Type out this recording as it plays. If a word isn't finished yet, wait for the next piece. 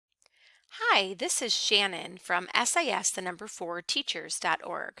Hi, this is Shannon from SIS, the number 4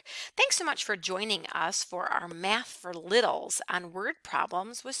 teachers.org. Thanks so much for joining us for our Math for Littles on word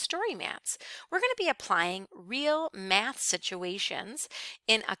problems with story mats. We're going to be applying real math situations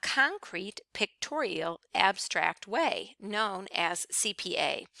in a concrete pictorial abstract way known as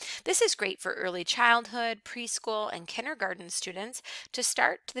CPA. This is great for early childhood, preschool, and kindergarten students to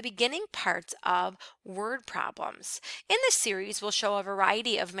start the beginning parts of word problems. In this series, we'll show a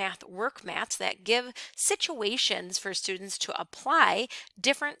variety of math work mats that give situations for students to apply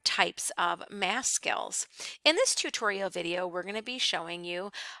different types of math skills. In this tutorial video, we're going to be showing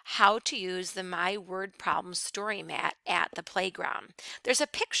you how to use the My Word Problem story mat at the playground. There's a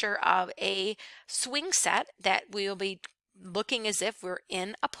picture of a swing set that we will be looking as if we're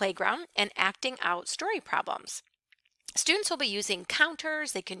in a playground and acting out story problems. Students will be using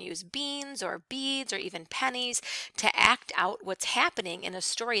counters, they can use beans or beads or even pennies to act out what's happening in a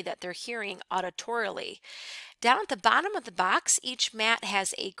story that they're hearing auditorily. Down at the bottom of the box, each mat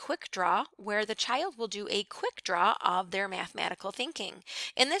has a quick draw where the child will do a quick draw of their mathematical thinking.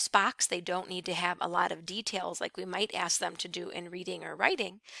 In this box, they don't need to have a lot of details like we might ask them to do in reading or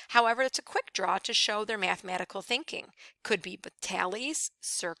writing. However, it's a quick draw to show their mathematical thinking. Could be with tallies,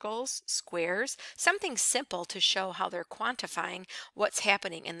 circles, squares, something simple to show how they're quantifying what's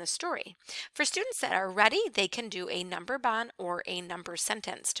happening in the story. For students that are ready, they can do a number bond or a number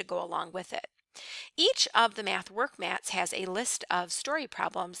sentence to go along with it. Each of the math work mats has a list of story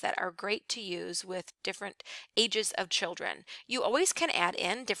problems that are great to use with different ages of children. You always can add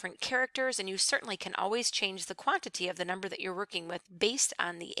in different characters, and you certainly can always change the quantity of the number that you're working with based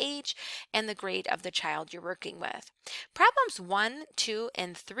on the age and the grade of the child you're working with. Problems 1, 2,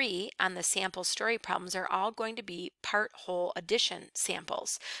 and 3 on the sample story problems are all going to be part-whole addition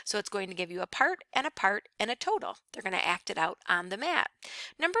samples. So it's going to give you a part and a total. They're going to act it out on the mat.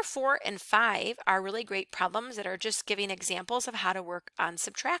 Number 4 and 5 are really great problems that are just giving examples of how to work on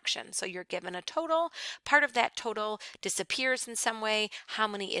subtraction. So you're given a total, part of that total disappears in some way, how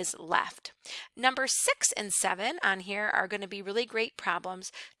many is left? Number 6 and 7 on here are going to be really great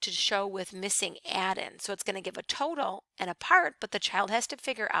problems to show with missing addend. So it's going to give a total and a part, but the child has to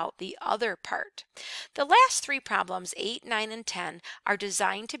figure out the other part. The last 3 problems, 8, 9, and 10, are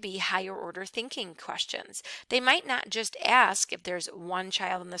designed to be higher order thinking questions. They might not just ask if there's one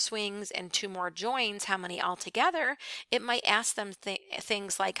child in the swings and 2 more joins, how many altogether. It might ask them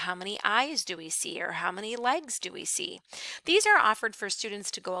things like how many eyes do we see or how many legs do we see. These are offered for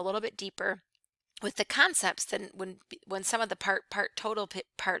students to go a little bit deeper with the concepts than when some of the total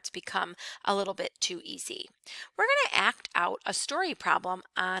parts become a little bit too easy. We're going to act out a story problem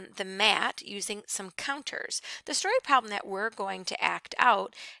on the mat using some counters. The story problem that we're going to act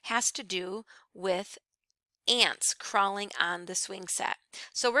out has to do with ants crawling on the swing set.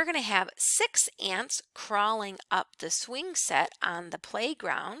 So we're going to have 6 ants crawling up the swing set on the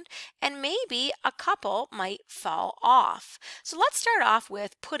playground, and maybe a couple might fall off. So let's start off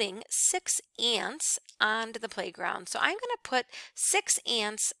with putting 6 ants onto the playground. So I'm going to put 6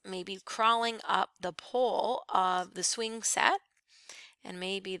 ants maybe crawling up the pole of the swing set. And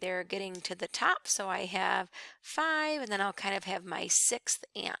maybe they're getting to the top, so I have 5, and then I'll kind of have my 6th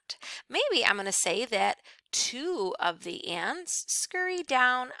ant. Maybe I'm going to say that 2 of the ants scurry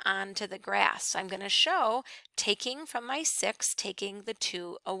down onto the grass. So I'm going to show taking from my 6, taking the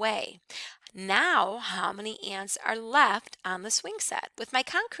 2 away. Now, how many ants are left on the swing set? With my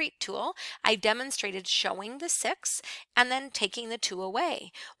concrete tool, I demonstrated showing the 6 and then taking the 2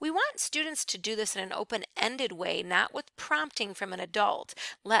 away. We want students to do this in an open-ended way, not with prompting from an adult.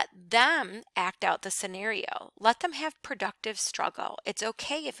 Let them act out the scenario. Let them have productive struggle. It's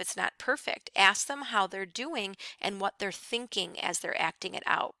okay if it's not perfect. Ask them how they're doing and what they're thinking as they're acting it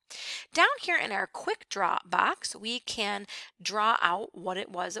out. Down here in our quick draw box, we can draw out what it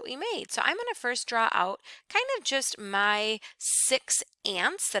was that we made. So I'm going to first draw out kind of just my 6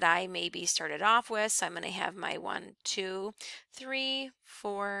 ants that I maybe started off with. So I'm going to have my 1, 2, 3,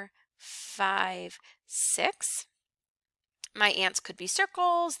 4, 5, 6. My ants could be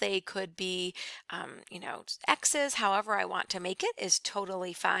circles, they could be, X's, however I want to make it is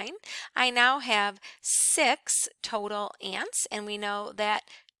totally fine. I now have 6 total ants, and we know that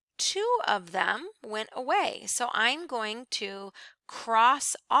 2 of them went away. So I'm going to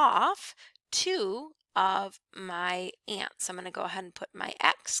cross off 2 of my ants. I'm going to go ahead and put my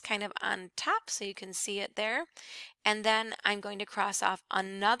X kind of on top so you can see it there. And then I'm going to cross off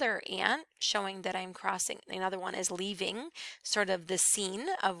another ant, showing that I'm crossing. Another one is leaving sort of the scene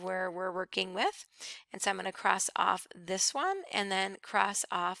of where we're working with. And so I'm going to cross off this one and then cross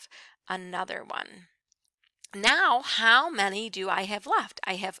off another one. Now, how many do I have left?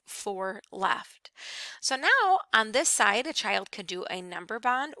 I have 4 left. So now on this side, a child could do a number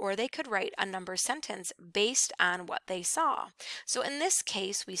bond or they could write a number sentence based on what they saw. So in this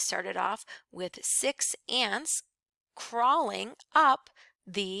case, we started off with 6 ants crawling up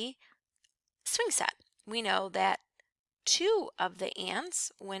the swing set. We know that 2 of the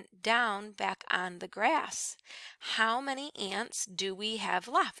ants went down back on the grass. How many ants do we have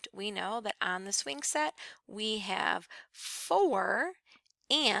left? We know that on the swing set we have 4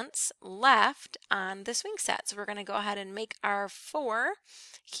 ants left on the swing set. So we're going to go ahead and make our 4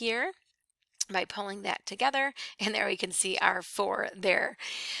 here by pulling that together, and there we can see our 4 there.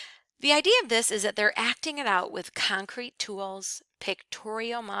 The idea of this is that they're acting it out with concrete tools,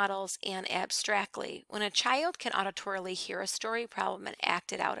 pictorial models, and abstractly. When a child can auditorily hear a story problem and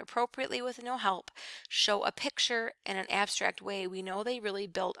act it out appropriately with no help, show a picture in an abstract way, we know they really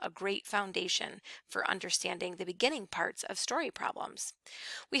built a great foundation for understanding the beginning parts of story problems.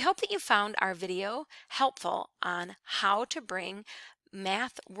 We hope that you found our video helpful on how to bring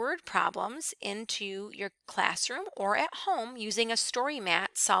math word problems into your classroom or at home using a story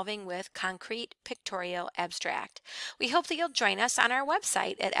mat solving with concrete pictorial abstract. We hope that you'll join us on our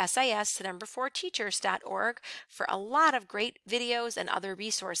website at sis4teachers.org for a lot of great videos and other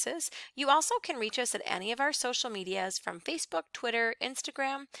resources. You also can reach us at any of our social medias from Facebook, Twitter,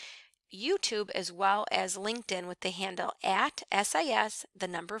 Instagram, YouTube, as well as LinkedIn with the handle at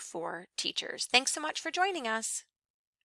sis4teachers. Thanks so much for joining us.